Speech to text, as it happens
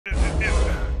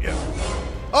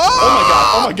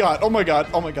Oh my god. Oh my god.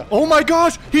 Oh my god. Oh my god. Oh my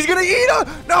gosh, he's gonna eat us!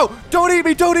 No, don't eat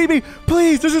me, don't eat me.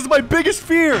 Please, this is my biggest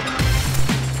fear.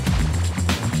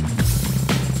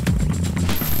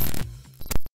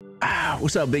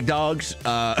 What's up, big dogs?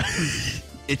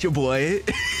 It's your boy.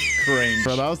 Cringe.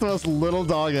 Bro, that was the most little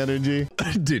dog energy.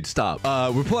 Dude, stop.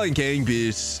 We're playing Gang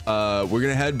Beasts. We're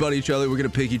gonna headbutt each other. We're gonna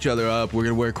pick each other up. We're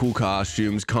gonna wear cool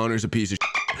costumes. Connor's a piece of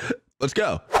shit. Let's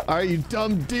go. All right, you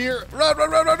dumb deer. Run, run,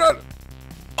 run, run, run.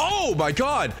 Oh my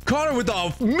God. Connor with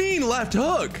a mean left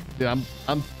hook. Yeah,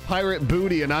 I'm pirate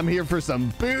booty, and I'm here for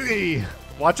some booty.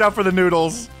 Watch out for the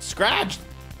noodles. Scratched.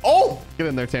 Oh! Get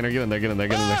in there, Tanner. Get in there. Get in there.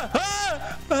 Get in there.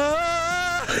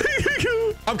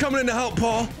 I'm coming in to help,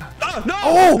 Paul. No!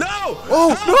 Oh! No!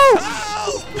 Oh, no!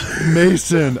 Help!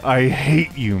 Mason, I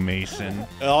hate you, Mason.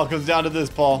 It all comes down to this,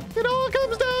 Paul. It all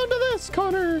comes down to this,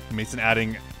 Connor. Mason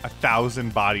adding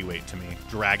 1,000 body weight to me,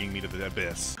 dragging me to the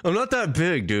abyss. I'm not that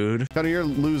big, dude. Connor, you're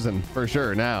losing for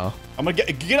sure now. I'm gonna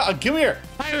give me here.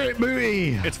 Pirate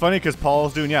booty. It's funny because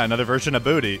Paul's doing, another version of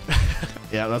booty.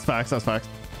 Yeah, that's facts. That's facts.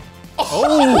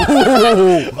 Oh!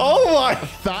 Oh my.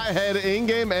 Fat head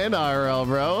in-game and IRL,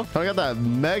 bro. I got that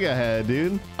mega head,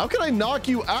 dude. How can I knock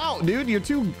you out, dude? You're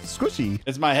too squishy.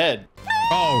 It's my head.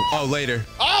 Oh, later.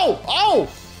 Oh!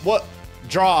 What?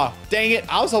 Draw. Dang it.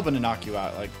 I was hoping to knock you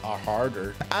out like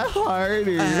harder.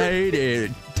 Harder. I hate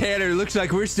it. Tanner, looks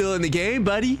like we're still in the game,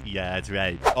 buddy. Yeah, that's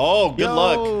right. Oh, good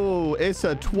luck. Oh, it's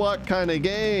a twat kind of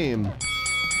game.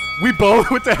 We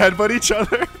both with the headbutt each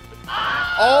other.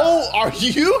 Oh, are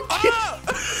you?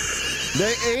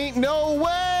 There ain't no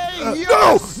way.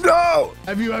 Yes! No!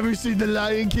 Have you ever seen The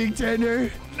Lion King,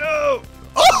 Tanner? No!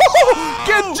 Oh!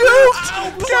 Get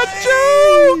juked! Get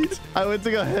juked! I went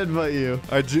to go headbutt you.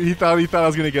 He thought I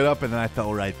was gonna get up, and then I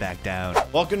fell right back down.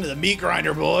 Welcome to the meat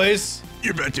grinder, boys.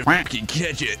 You're about to fucking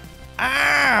catch it.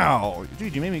 Ow!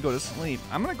 Dude, you made me go to sleep.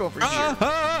 I'm gonna go over here.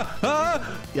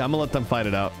 Yeah, I'm gonna let them fight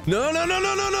it out. No.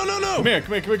 Come here.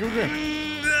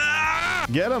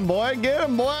 Get him, boy. Get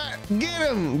him, boy. Get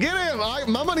him. Get him.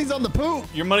 My money's on the poop.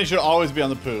 Your money should always be on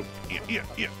the poop. Yeah.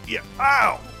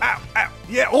 Ow!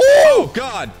 Yeah. Oh,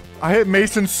 God. I hit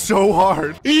Mason so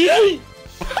hard.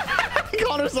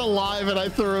 Connor's alive, and I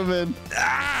threw him in.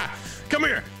 Come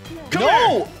here. Come No!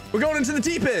 here. We're going into the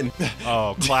deep end.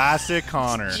 Oh, classic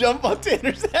Connor. Jump on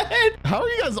Tanner's head. How are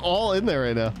you guys all in there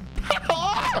right now?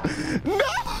 No!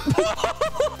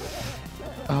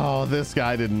 Oh, this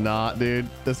guy did not, dude.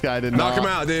 This guy did not. Knock him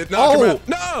out, dude. Knock him out.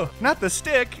 No! Not the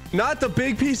stick. Not the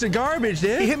big piece of garbage, He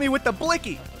dude. hit me with the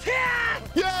blicky.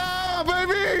 Yeah,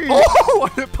 baby! Oh,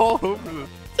 I hit Paul over the...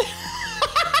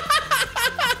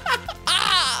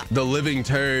 The living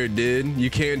turd, dude. You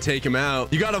can't take him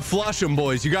out. You gotta flush him,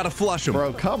 boys. You gotta flush him.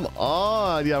 Bro, come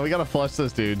on. Yeah, we gotta flush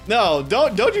this dude. No,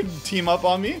 don't you team up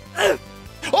on me.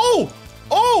 Oh!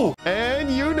 And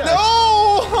you next.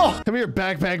 No! Come here,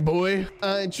 backpack boy.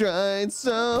 I tried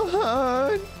so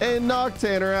hard and knocked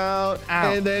Tanner out.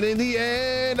 Ow. And then in the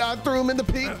end, I threw him in the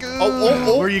pink goo.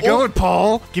 Where you going,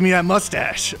 Paul? Give me that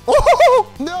mustache.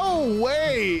 Oh! No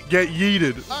way. Get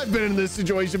yeeted. I've been in this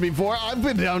situation before. I've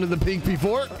been down in the pink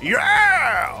before.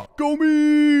 Yeah! Go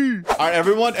me! All right,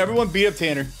 everyone beat up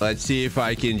Tanner. Let's see if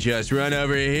I can just run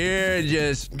over here and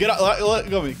just...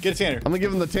 Go me. Get Tanner. I'm gonna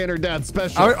give him the Tanner Dad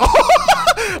special.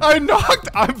 I'm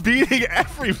beating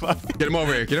everybody. Get him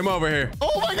over here. Get him over here.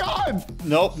 Oh my God.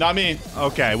 Nope, not me.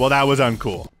 Okay, well, that was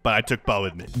uncool, but I took Bo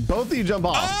with me. Both of you jump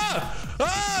off.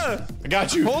 I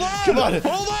got you. Hold on. Come on.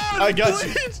 Hold on. I got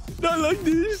Please. Not like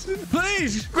this.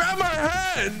 Please, grab my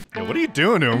hand. Yo, what are you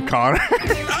doing to him, Connor?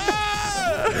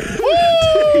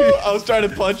 I was trying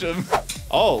to punch him.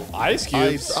 Oh, ice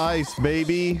cubes. Ice,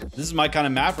 baby. This is my kind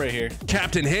of map right here.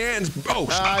 Captain Hands. Oh,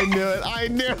 I knew it. I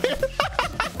knew it.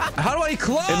 how do I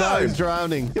climb? And now he's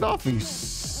drowning. Get off, you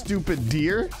stupid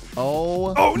deer.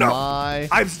 Oh no. My.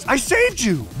 I saved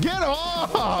you. Get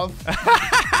off.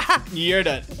 You're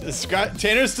done.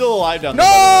 Tanner's still alive down there.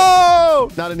 No!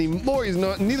 Not anymore. He's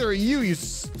not. Neither are you, you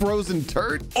frozen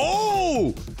turd.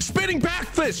 Oh, spinning back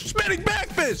fist. Spinning back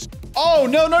fist. Oh,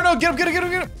 no. Get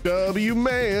him. W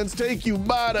man's take you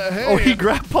by the hand. Oh, he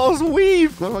grabbed Paul's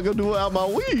weave. What am I gonna do without my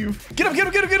weave? Get him.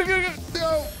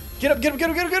 No. Get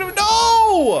him.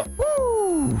 No!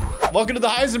 Woo. Welcome to the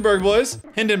Heisenberg, boys.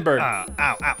 Hindenburg. Ow.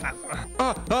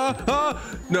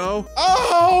 No.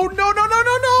 Oh, no.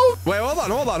 Wait, hold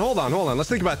on. Let's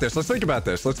think about this.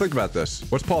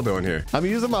 What's Paul doing here? I'm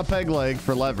using my peg leg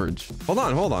for leverage. Hold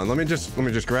on. Let me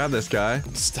just grab this guy.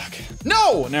 I'm stuck.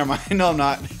 No! Never mind. No, I'm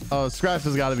not. Oh, Scratch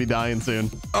has got to be dying soon.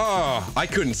 Oh, I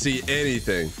couldn't see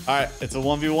anything. All right, it's a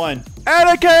 1v1.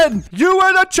 Anakin, you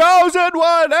were the chosen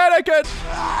one, Anakin.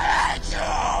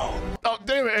 Oh,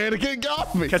 damn it, can't get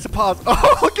off me. Catch the paws.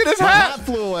 Oh, look at his My hat. hat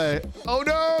flew away. Oh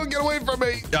no, get away from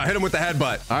me. Yeah, hit him with the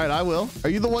headbutt. All right, I will. Are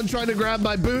you the one trying to grab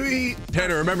my booty?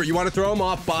 Tanner, remember, you want to throw him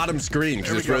off bottom screen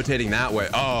because it's rotating that way.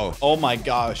 Oh. Oh my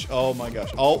gosh. Oh my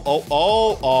gosh.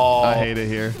 Oh. I hate it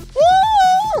here.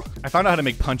 I found out how to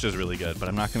make punches really good, but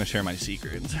I'm not going to share my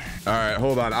secrets. All right,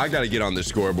 hold on. I got to get on the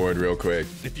scoreboard real quick.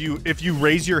 If you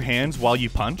raise your hands while you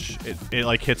punch, it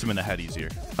like hits him in the head easier.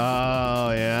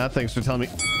 Oh, yeah. Thanks for telling me.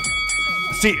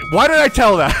 See, why did I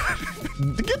tell that?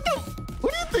 Get the... Who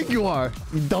do you think you are?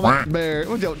 You dumb bear.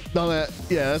 What you dumb ass?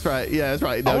 Yeah, that's right. Yeah, that's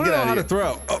right. No, I want get to know out how of to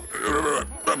here.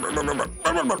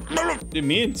 throw. Dude,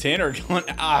 me and Tanner are going.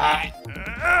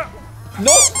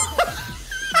 No.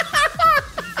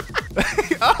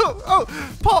 Oh,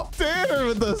 Paul. Tanner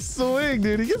with the swing,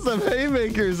 dude. He gets some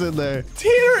haymakers in there.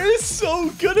 Tanner is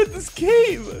so good at this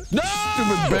game. No!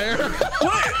 Stupid bear.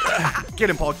 Get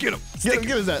him, Paul. Get him. Get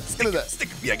his ass. Get his ass. Stick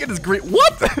him. Yeah, get his great.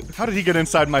 What? How did he get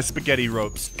inside my spaghetti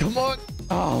ropes? Come on.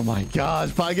 Oh my gosh.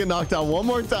 If I get knocked out one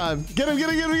more time. Get him.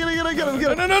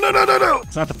 No.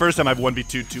 It's not the first time I've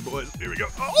 1v2 two boys. Here we go.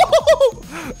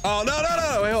 Oh,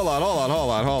 no. Wait, hold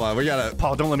on. We got to...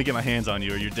 Paul, don't let me get my hands on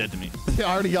you or you're dead to me. I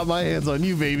already got my hands on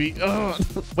you, baby. Ugh.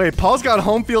 Wait, Paul's got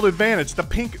home field advantage. The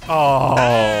pink. Oh.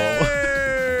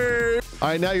 Hey! All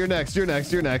right, now you're next. You're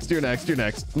next. I'm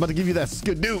about to give you that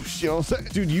skadoosh. You know what I'm saying?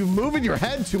 Dude, you moving your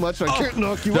head too much. I can't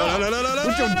knock you out. No.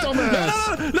 With your dumb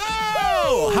ass.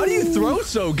 No! How do you throw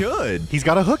so good? He's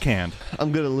got a hook hand.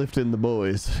 I'm good at lifting the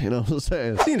boys. You know what I'm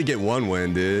saying? I need to get one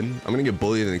win, dude. I'm going to get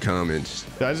bullied in the comments.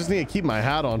 I just need to keep my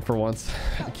hat on for once.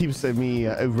 It keeps me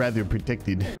rather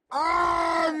protected.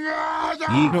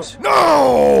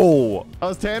 No!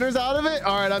 Oh, Tanner's out of it?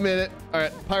 All right, I'm in it. All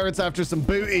right, pirates after some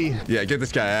booty. Yeah, get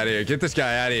this guy out of here.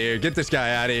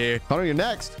 Connor, you're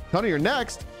next.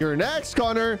 You're next,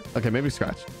 Connor. Okay, maybe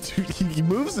Scratch. Dude, he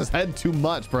moves his head too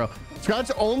much, bro.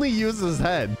 Scratch only uses his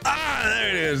head. Ah, there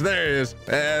it is.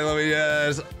 And let me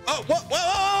just... Oh, whoa.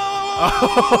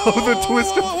 Oh, the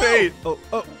twist of fate. Oh.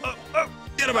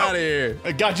 Get him out of here.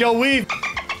 I got your weave.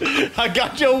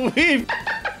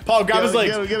 Paul, grab his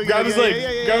legs. Grab his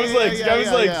legs.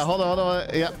 Yeah, hold on.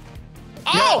 Yep.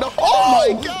 Oh! No.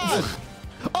 Oh my god.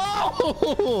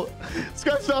 Oh!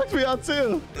 Scratch knocked me out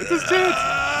too. It's his chance.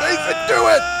 Mason, do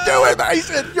it,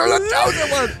 Mason. You're the chosen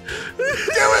one. Do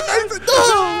it, Mason.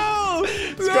 No!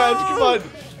 Scratch, come on.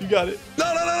 You got it. No.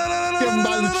 Get him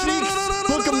by the cheeks.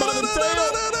 Hook him by the tail.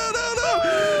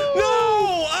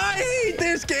 No! I hate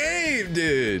this game,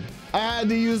 dude. I had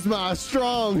to use my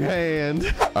strong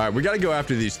hand. All right, we got to go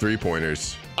after these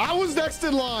 3-pointers. I was next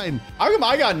in line. How come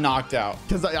I got knocked out?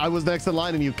 Because I was next in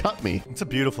line and you cut me. It's a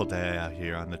beautiful day out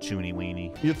here on the Choony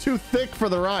Weenie. You're too thick for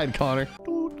the ride, Connor.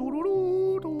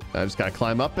 I just gotta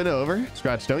climb up and over.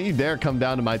 Scratch, don't you dare come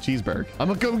down to my cheeseburger. I'm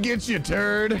gonna come get you,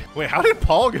 turd. Wait, how did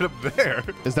Paul get up there?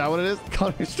 Is that what it is?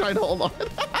 Connor's trying to hold on.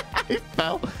 He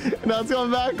fell. Now it's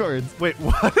going backwards. Wait,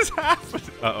 what is happening?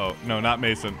 Uh-oh. No, not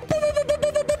Mason.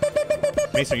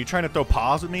 Mason, are you trying to throw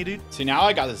paws with me, dude? See, now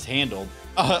I got this handled.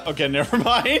 Okay, never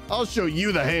mind. I'll show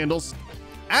you the handles.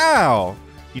 Ow!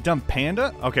 You dumb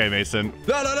panda? Okay, Mason.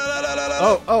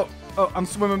 No. Oh, I'm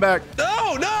swimming back.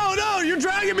 No, you're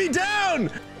dragging me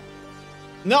down.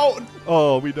 No.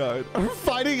 Oh, we died. We're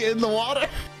fighting in the water.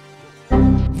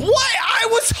 What? I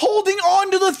was holding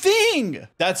on to the thing.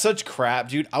 That's such crap,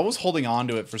 dude. I was holding on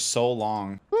to it for so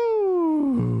long.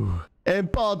 Ooh.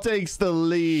 And Paul takes the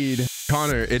lead.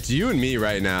 Connor, it's you and me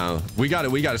right now. We got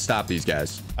to stop these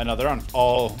guys. I know they're on.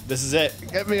 Oh, this is it.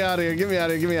 Get me out of here. Get me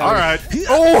out of here. All right.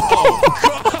 Oh,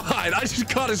 God. I just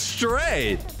caught it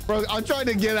straight. Bro, I'm trying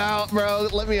to get out, bro.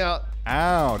 Let me out.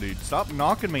 Ow, dude. Stop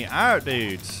knocking me out,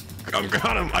 dudes.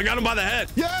 I got him by the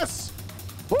head. Yes.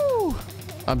 Woo.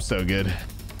 I'm so good.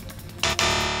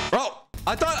 Bro,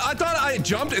 I thought I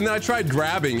jumped and then I tried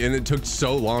grabbing and it took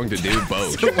so long to do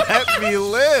both. Let me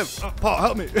live. Oh, Paul,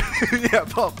 help me. Yeah,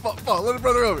 Paul, let a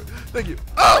brother over. Thank you.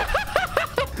 Oh!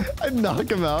 I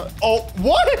knock him out. Oh,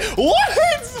 what?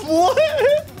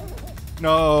 What?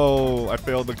 No, I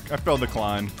failed the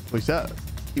climb. What's that?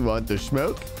 You want the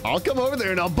smoke? I'll come over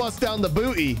there and I'll bust down the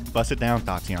booty. Bust it down,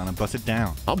 Tatiana. Bust it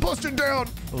down. I'll bust it down.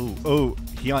 Oh,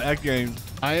 he on X Games.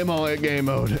 I am on that game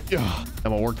mode. Yeah,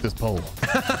 I'm gonna work this pole.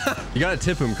 You gotta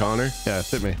tip him, Connor. Yeah,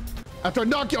 tip me. After I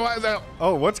knock your ass out.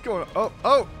 Oh, what's going on?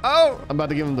 Oh. I'm about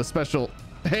to give him the special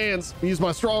hands. Use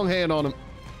my strong hand on him.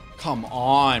 Come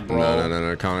on, bro.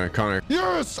 No, Connor.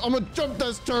 Yes, I'm gonna jump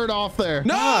this turd off there.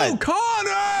 No, God.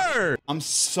 Connor! I'm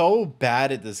so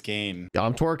bad at this game. Yeah,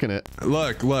 I'm twerking it.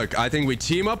 Look, I think we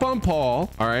team up on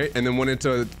Paul, all right? And then when it's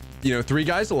 3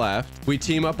 guys left, we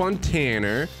team up on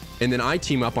Tanner, and then I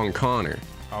team up on Connor.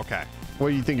 Okay. Where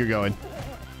do you think you're going?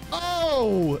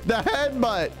 No, the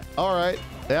headbutt. All right.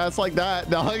 Yeah, it's like that.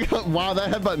 Now, wow, that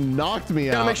headbutt knocked me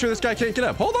out. Gotta make sure this guy can't get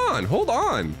up. Hold on. Hold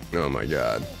on. Oh, my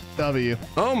God. W.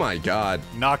 Oh, my God.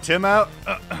 Knocked him out.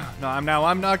 No,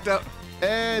 I'm knocked out.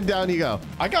 And down you go.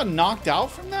 I got knocked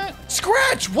out from that?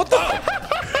 Scratch! What the?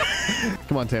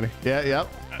 Come on, Tanner. Yeah, yep.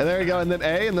 And there you go. And then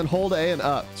A, and then hold A and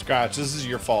up. Scratch, this is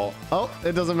your fault. Oh,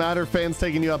 it doesn't matter. Fan's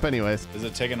taking you up anyways. Is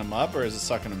it taking them up or is it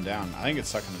sucking them down? I think it's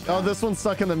sucking them down. Oh, this one's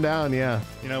sucking them down. Yeah.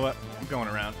 You know what? I'm going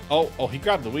around. Oh, he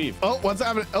grabbed the weave. Oh, what's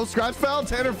happening? Oh, Scratch fell.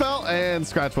 Tanner fell. And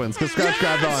Scratch wins because Scratch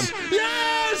grabbed on.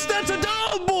 Yes! That's a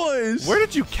dub, boys! Where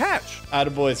did you catch?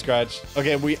 Attaboy, Scratch.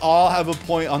 Okay, we all have a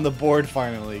point on the board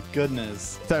finally.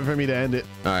 Goodness. Time for me to end it.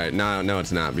 All right, no,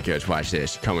 it's not because watch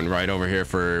this. Coming right over here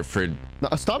for No,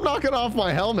 stop knocking off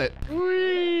my helmet.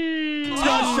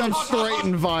 Scratch jumped straight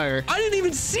in fire. I didn't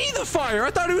even see the fire.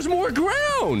 I thought it was more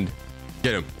ground.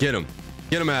 Get him, get him,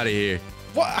 get him out of here.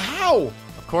 What? How?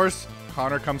 Of course,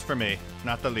 Connor comes for me,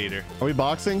 not the leader. Are we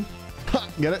boxing?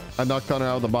 Get it? I knocked Connor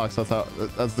out of the box. That's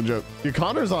the joke. Dude,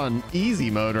 Connor's on easy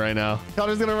mode right now.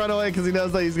 Connor's gonna run away because he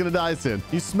knows that he's gonna die soon.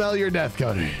 You smell your death,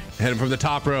 Connor. Hit him from the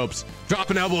top ropes. Drop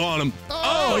an elbow on him.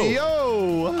 Oh,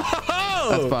 yo. Oh!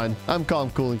 That's fine. I'm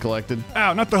calm, cool, and collected.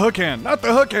 Ow, not the hook hand, not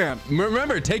the hook hand.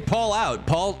 Remember, take Paul out.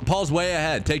 Paul's way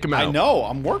ahead. Take him out. I know.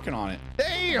 I'm working on it.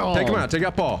 Damn. Take him out. Take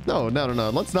out Paul. No.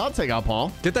 Let's not take out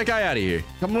Paul. Get that guy out of here.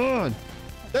 Come on.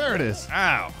 There it is.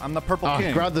 Ow, I'm the purple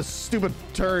king. Grab the stupid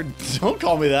turd. Don't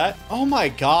call me that. Oh my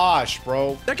gosh,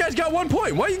 bro. That guy's got 1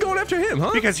 point. Why are you going after him,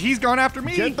 huh? Because he's going after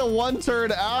me. Get the one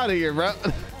turd out of here, bro.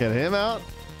 Get him out.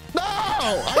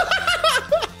 No!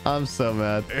 I'm so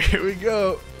mad. Here we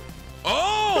go.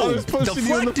 Oh! Connor's pushing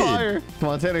you in the deflected. fire. Come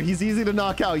on, Tanner. He's easy to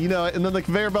knock out. You know it. And then the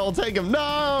conveyor belt will take him.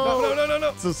 No! No.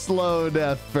 It's a slow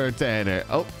death for Tanner.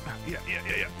 Oh. Yeah.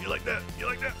 You like that? You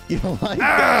like that? You like Ow!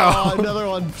 that? Oh, another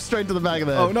one straight to the back of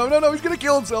the head. Oh, no. He's going to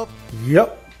kill himself.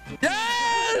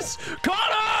 Yes!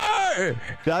 Connor!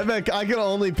 I can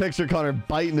only picture Connor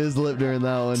biting his lip during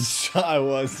that one. I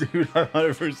was, dude. I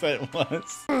 100%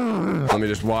 was. Let me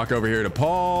just walk over here to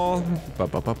Paul.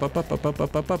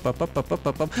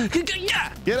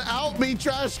 Get out, me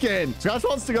trash can. Scratch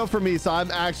wants to go for me, so I'm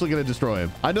actually going to destroy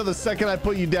him. I know the second I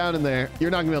put you down in there,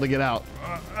 you're not going to be able to get out.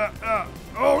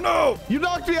 Oh, no. You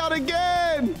knocked me out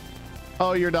again.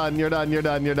 Oh, you're done. You're done.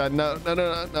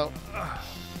 No.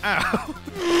 Ow.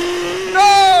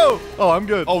 No! Oh, I'm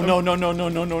good. Oh, no.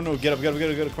 Get up.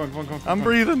 Come on. I'm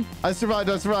breathing. I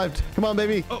survived. Come on,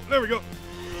 baby. Oh, there we go.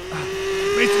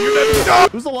 Mason, you're dead. No!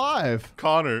 Who's alive?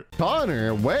 Connor.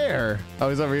 Connor, where? Oh,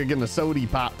 he's over here getting a sody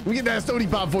pop. Let me get that sody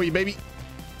pop for you, baby.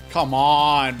 Come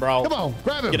on, bro. Come on,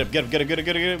 grab him. Get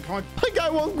him. Come on. My guy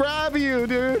won't grab you,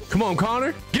 dude. Come on,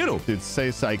 Connor. Get him. Dude, say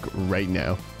psych right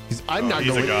now. I'm not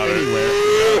he's a going goner. anywhere.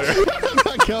 I'm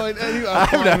not going anywhere.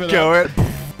 I'm not going.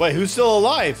 Wait, who's still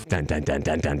alive? Dun, dun, dun,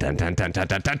 dun, dun, dun, dun, dun, dun,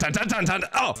 dun, dun, dun, dun, dun.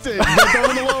 Oh!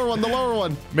 The lower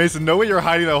one. Mason, no way you're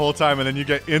hiding the whole time and then you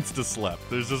get insta-slept.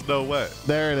 There's just no way.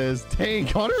 There it is. Dang,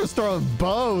 Connor is throwing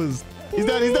bows. He's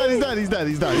dead.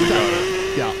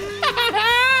 Yeah.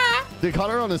 Dude,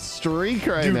 Connor on a streak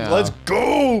right Dude, now. let's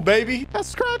go, baby. Yeah,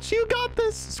 Scratch, you got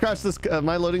this. Scratch this.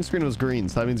 My loading screen was green,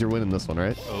 so that means you're winning this one,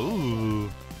 right? Ooh.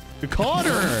 Dude,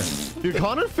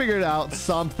 Connor figured out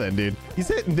something, dude. He's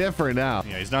hitting different now.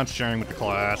 Yeah, he's not sharing with the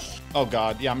class. Oh,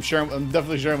 God. Yeah, I'm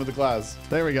definitely sharing with the class.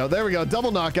 There we go.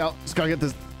 Double knockout. Just gotta get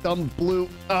this dumb blue.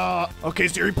 Okay,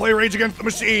 Siri, play Rage Against the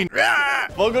Machine. Ah!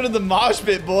 Welcome to the mosh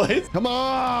pit, boys. Come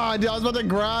on. Dude, I was about to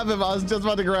grab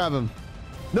him.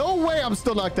 No way, I'm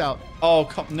still knocked out. Oh,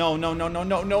 no.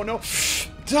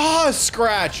 Duh,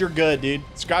 Scratch, you're good, dude.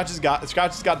 Scratch has got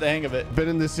the hang of it. Been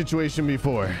in this situation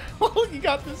before. Oh, you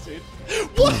got this, dude.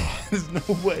 What? There's no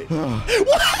way.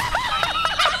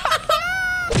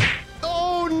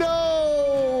 Oh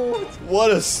no!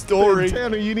 What a story.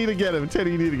 Tanner, you need to get him.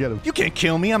 You can't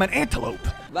kill me. I'm an antelope.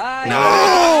 Bye.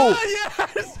 No!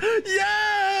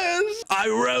 Yes! I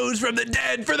rose from the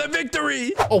dead for the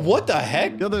victory. Oh, what the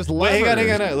heck? Yo, there's Wait, levers.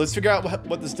 hang on. Let's figure out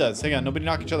what this does. Hang on, nobody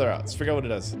knock each other out. Let's figure out what it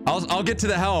does. I'll get to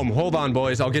the helm. Hold on,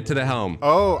 boys. I'll get to the helm.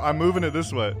 Oh, I'm moving it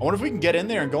this way. I wonder if we can get in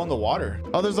there and go in the water.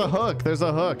 Oh, there's a hook.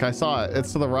 I saw it.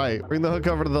 It's to the right. Bring the hook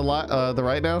over to the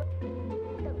right now.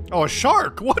 Oh, a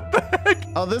shark. What the heck?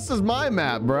 Oh, this is my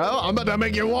map, bro. I'm about to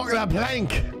make you walk that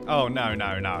plank. Oh, no.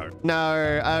 No.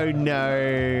 Oh,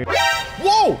 no.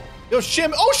 Whoa! Yo,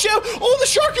 Shim. Oh, Shim. Oh, the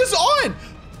shark is on.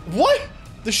 What?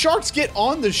 The sharks get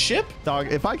on the ship? Dog,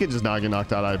 if I could just not get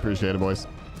knocked out, I'd appreciate it, boys.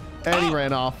 And he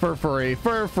ran off for free.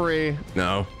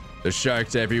 No, there's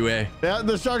sharks everywhere. Yeah,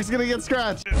 the shark's gonna get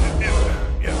scratched.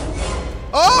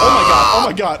 Oh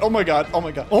my god. Oh my god. Oh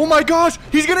my god. Oh my gosh,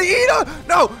 he's gonna eat us!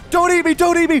 No, don't eat me,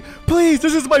 don't eat me. Please,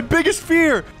 this is my biggest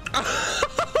fear.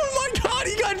 Oh my god,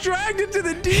 he got dragged into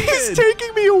the demon. He's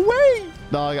taking me away.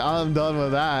 Dog, I'm done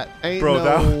with that. Ain't Bro,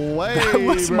 no way, that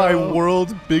was bro. my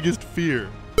world's biggest fear.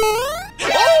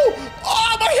 Oh!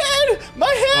 Oh, my head! My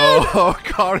head! Oh,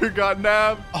 Connor got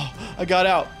nabbed. Oh, I got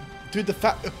out. Dude, the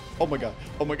fat... Oh my god.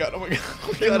 Oh my god. Oh my god. Oh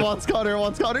my It god. wants Connor, it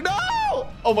wants Connor. No!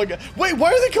 Oh my god. Wait,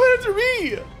 why are they coming after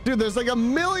me? Dude, there's like a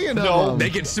million No, of them.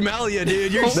 They can smell you,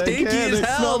 dude. You're They stinky can. as They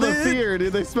hell, smell the dude. fear,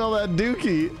 dude. They smell that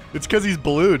dookie. It's because he's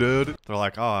blue, dude. They're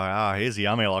like, oh, he's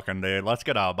yummy looking, dude. Let's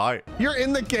get a bite. You're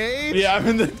in the cage? Yeah, I'm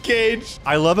in the cage.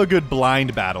 I love a good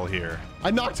blind battle here. I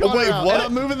knocked Oh, Connor wait, out, what? and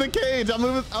I'm moving the cage. I'm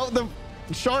moving out the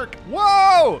shark.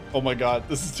 Whoa! Oh my god,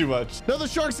 this is too much. No, the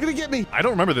shark's gonna get me. I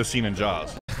don't remember this scene in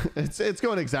Jaws. It's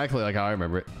going exactly like how I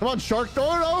remember it. Come on, shark,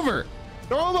 throw it over.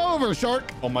 Throw him over,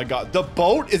 shark. Oh my god. The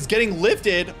boat is getting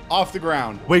lifted off the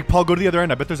ground. Wait, Paul, go to the other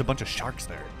end. I bet there's a bunch of sharks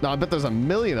there. No, I bet there's a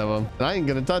million of them, and I ain't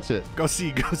gonna touch it. Go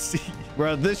see, go see.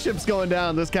 Bro, this ship's going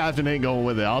down. This captain ain't going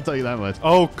with it. I'll tell you that much.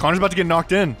 Oh, Connor's about to get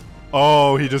knocked in.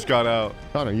 Oh, he just got out.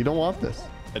 Connor, you don't want this.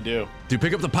 I do. Dude,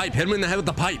 pick up the pipe. Hit him in the head with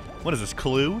the pipe. What is this,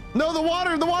 Clue? No, the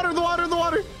water, the water, the water, the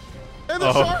water. And the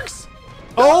Oh. sharks.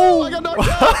 Oh! I got knocked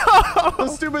out. The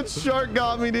stupid shark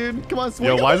got me, dude. Come on, swing.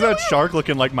 Yo, why is that shark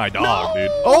looking like my dog, dude?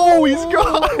 Oh, he's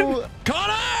gone.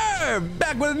 Connor!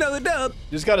 Back with another dub.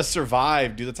 You just gotta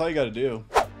survive, dude. That's all you gotta do.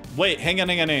 Wait, hang on.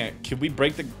 Can we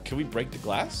break the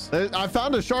glass? I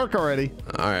found a shark already.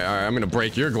 All right. I'm gonna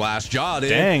break your glass jaw,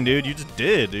 dude. Dang, dude, you just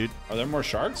did, dude. Are there more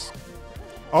sharks?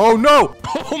 Oh, no.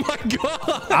 Oh my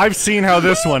god. I've seen how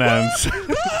this one ends.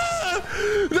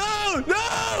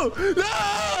 No!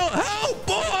 Help,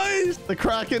 boys! The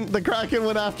Kraken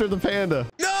went after the panda.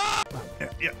 No!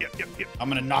 Yep. I'm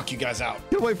gonna knock you guys out.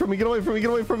 Get away from me, get away from me, get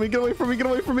away from me, get away from me, get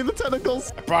away from me, the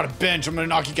tentacles. I brought a bench. I'm gonna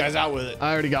knock you guys out with it.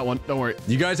 I already got one, don't worry.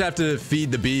 You guys have to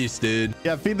feed the beast, dude.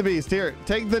 Yeah, feed the beast. Here,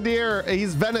 take the deer.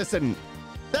 He's venison.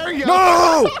 There you go.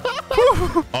 No!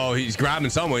 Oh, he's grabbing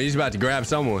someone. He's about to grab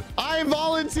someone. I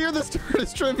volunteer this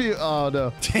tourist tribute. Oh,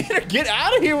 no. Tanner, get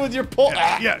out of here with your pole.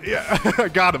 Yeah. I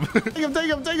got him. Take him,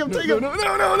 take him, take him, take him.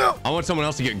 No. I want someone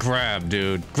else to get grabbed,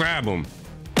 dude. Grab him.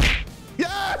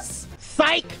 Yes!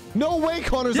 Psych! No way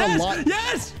Connor's a lot.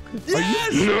 Yes!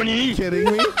 Are you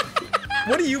kidding me?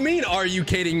 What do you mean, are you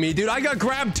kidding me, dude? I got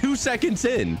grabbed 2 seconds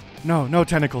in. No,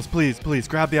 tentacles, please,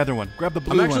 grab the other one. Grab the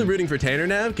blue I'm actually one. rooting for Tanner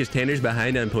now because Tanner's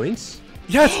behind on points.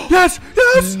 Yes!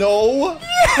 No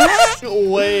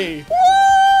way.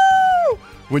 Woo!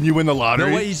 When you win the lottery.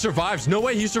 No way he survives. No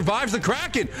way he survives the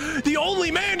Kraken. The only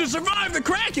man to survive the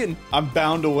Kraken. I'm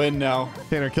bound to win now.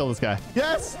 Tanner, kill this guy.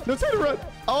 Yes! No, Tanner, run.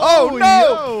 Oh,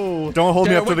 no! Yo. Don't hold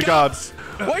me Tanner, up to the wake up. gods.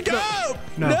 Wake up!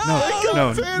 No.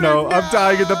 Tanner, I'm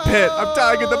dying in the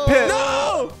pit.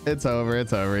 No! It's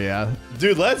over, yeah.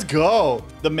 Dude, let's go.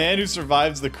 The man who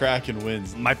survives the Kraken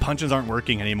wins. My punches aren't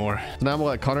working anymore. So now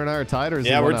what, Connor and I are tied, or is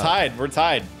Yeah, it we're one up? tied. We're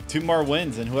tied. 2 more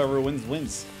wins, and whoever wins,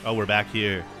 wins. Oh, we're back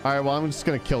here. All right, well, I'm just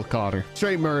going to kill Connor.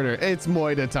 Straight murder. It's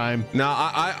Moida time. No,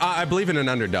 I believe in an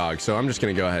underdog, so I'm just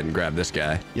going to go ahead and grab this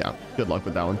guy. Yeah, good luck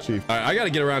with that one, Chief. All right, I got to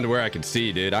get around to where I can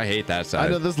see, dude. I hate that I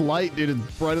side. know this light, dude, is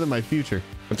brighter than my future.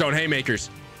 I'm throwing haymakers.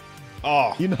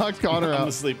 Oh, You knocked Connor I'm out.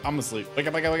 asleep. I'm asleep. Wake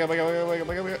up, wake up, wake up, wake up, wake up, wake up,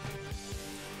 wake up, wake up.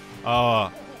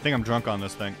 I think I'm drunk on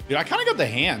this thing. Dude, I kind of got the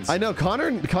hands. I know,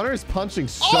 Connor is punching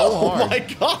so Oh hard. my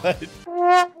god.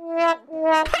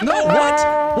 No,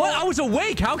 what? What? I was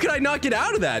awake. How could I not get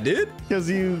out of that, dude? Because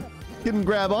you didn't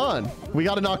grab on. We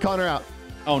got to knock Connor out.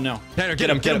 Oh no. Tanner, get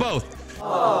him both.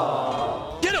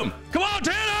 Get him. Come on,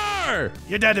 Tanner.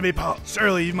 You're dead to me, Paul.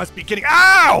 Surely you must be kidding.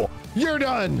 Ow! You're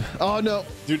done. Oh, no.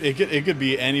 Dude, it could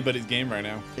be anybody's game right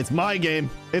now. It's my game.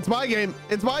 It's my game.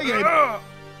 It's my game.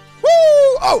 Woo!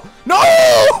 Oh,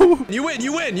 no! You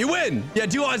win. Yeah,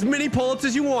 do as many pull-ups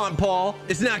as you want, Paul.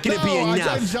 It's not going to be I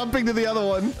tried enough. jumping to the other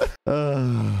one.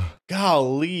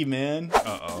 Golly, man.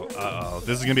 Uh-oh.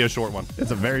 This is going to be a short one.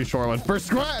 It's a very short one. For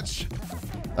Scratch.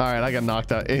 All right, I got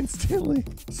knocked out instantly.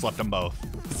 Slept them both.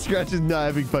 Scratch is not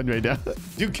having fun right now.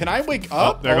 Dude, can I wake Oh,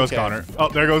 up? there goes Okay. Connor. Oh,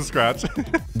 there goes Scratch.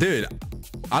 Dude,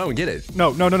 I don't get it.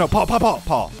 No.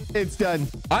 Paul. It's done.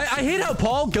 I hate how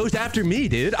Paul goes after me,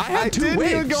 dude. I I had 2 didn't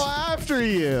wins. even go after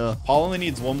you. Paul only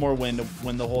needs one more win to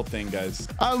win the whole thing, guys.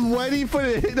 I'm waiting to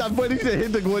hit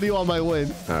the Gwitty on my win.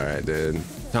 All right, dude.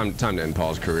 Time to end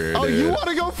Paul's career, Oh, dude. you want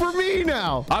to go for me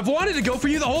now? I've wanted to go for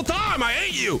you the whole time. I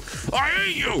hate you.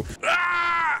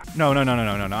 Ah! No.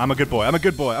 I'm a good boy. I'm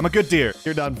a good deer.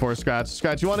 You're done for, Scratch.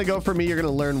 Scratch, you want to go for me? You're going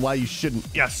to learn why you shouldn't.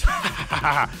 Yes.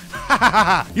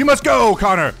 You must go,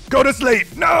 Connor. Go to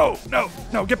sleep. No.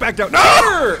 Get back down.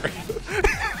 No!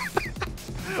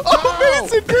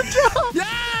 Mason, good job.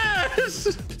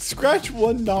 Yes! Scratch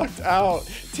one knocked out.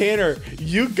 Tanner,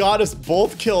 you got us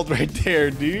both killed right there,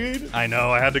 dude. I know,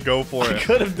 I had to go for I it.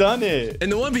 could have done it. In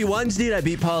the 1v1s, dude, I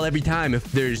beat Paul every time if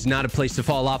there's not a place to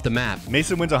fall off the map.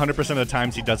 Mason wins 100% of the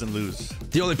times he doesn't lose.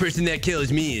 The only person that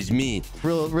kills me is me.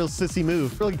 Real sissy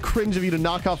move. Really cringe of you to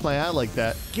knock off my hat like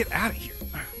that. Get out of here.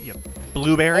 You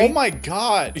blueberry. Oh my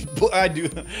god. I do.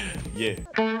 Yeah.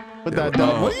 Put that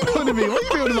down. What are you doing to me? What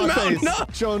are you doing to my face? no.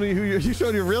 Showing me you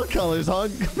showing your real colors, huh?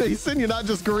 Mason, you're not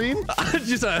just green?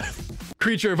 Just a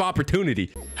creature of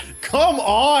opportunity. Come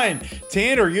on.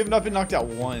 Tanner, you have not been knocked out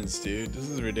once, dude. This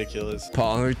is ridiculous.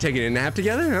 Paul, are we taking a nap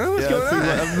together? Huh? What's going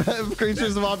on?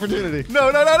 Creatures of opportunity.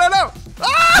 No. Damn!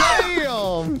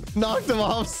 Knocked him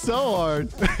off so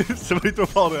hard. Somebody throw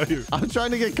Paul down here. I'm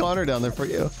trying to get Connor down there for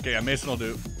you. Okay, yeah, Mason will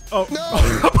do. Oh.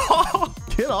 No!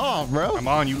 Get off, bro. Come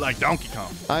on, you like Donkey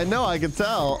Kong. I know, I can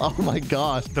tell. Oh my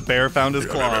gosh. The bear found his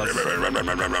claws.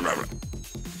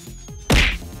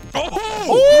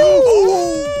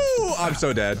 Oh! I'm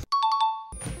so dead.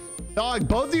 Dog,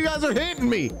 both of you guys are hitting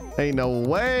me. Ain't no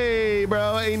way,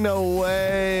 bro. Ain't no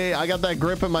way. I got that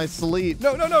grip in my sleep.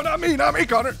 No, not me,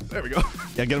 Connor. There we go.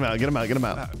 Yeah, get him out, get him out, get him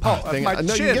out. Paul, Dang my it.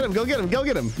 No, you chin. get him, go get him, go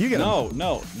get him. You get him.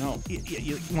 No.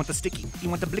 You want the sticky? You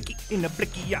want the blicky? In the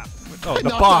blicky, yeah. Oh, the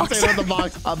No, box. don't say the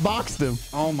box. I boxed him.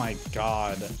 Oh my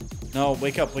god. No,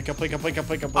 wake up.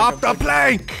 Off the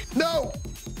plank. No,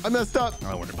 I messed up.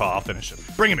 Oh, we're Paul. I'll finish him.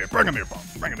 Bring him here, Paul.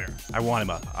 Bring him here. I want him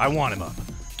up.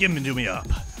 Give him to me up,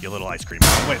 you little ice cream.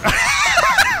 Wait.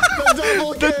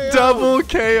 The double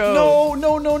KO. No.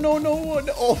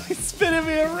 Oh, it's spinning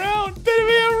me around.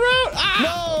 Ah!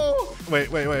 No. Wait.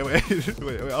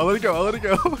 I'll let it go.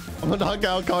 I'm gonna knock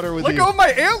out Connor with Let you. go of my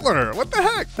antler. What the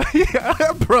heck?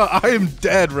 Yeah, bro, I am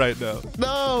dead right now.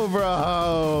 No,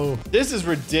 bro. This is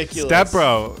ridiculous. Step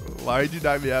bro, why did you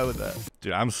knock me out with that?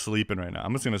 Dude, I'm sleeping right now.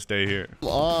 I'm just gonna stay here. Come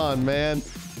on, man.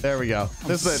 There we go.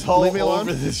 This is it. So Leave me alone.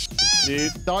 over this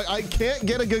dude. Dog, I can't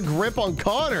get a good grip on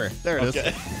Connor. There it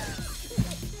is.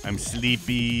 I'm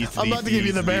sleepy. I'm about to give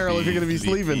you the barrel if you're gonna be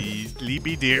sleeping.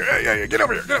 Sleepy deer. Hey, get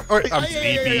over here. Get over. I'm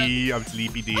Hey, sleepy. I'm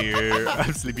sleepy deer.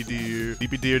 I'm sleepy deer.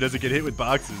 Sleepy deer doesn't get hit with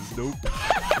boxes. Nope.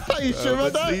 Are you sure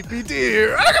about that? Sleepy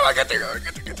deer. Come on, get.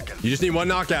 You just need one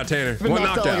knockout, Tanner. Been One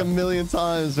knocked out knockout. like a million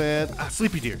times, man.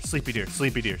 Sleepy deer. Sleepy deer.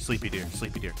 Sleepy deer's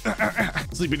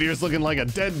looking like a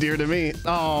dead deer to me.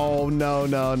 Oh, no.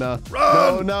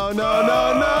 Run! No.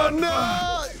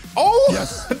 Oh,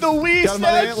 Yes. the wee Got him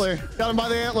by the snatch. antler. Got him by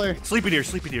the antler. Sleepy deer.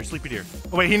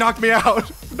 Oh, wait, he knocked me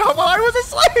out. Not while I was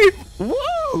asleep. Woo!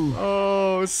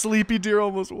 Oh, sleepy deer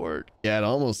almost worked. Yeah, it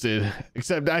almost did.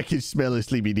 Except I could smell a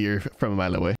sleepy deer from a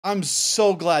mile away. I'm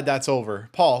so glad that's over.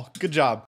 Paul, good job.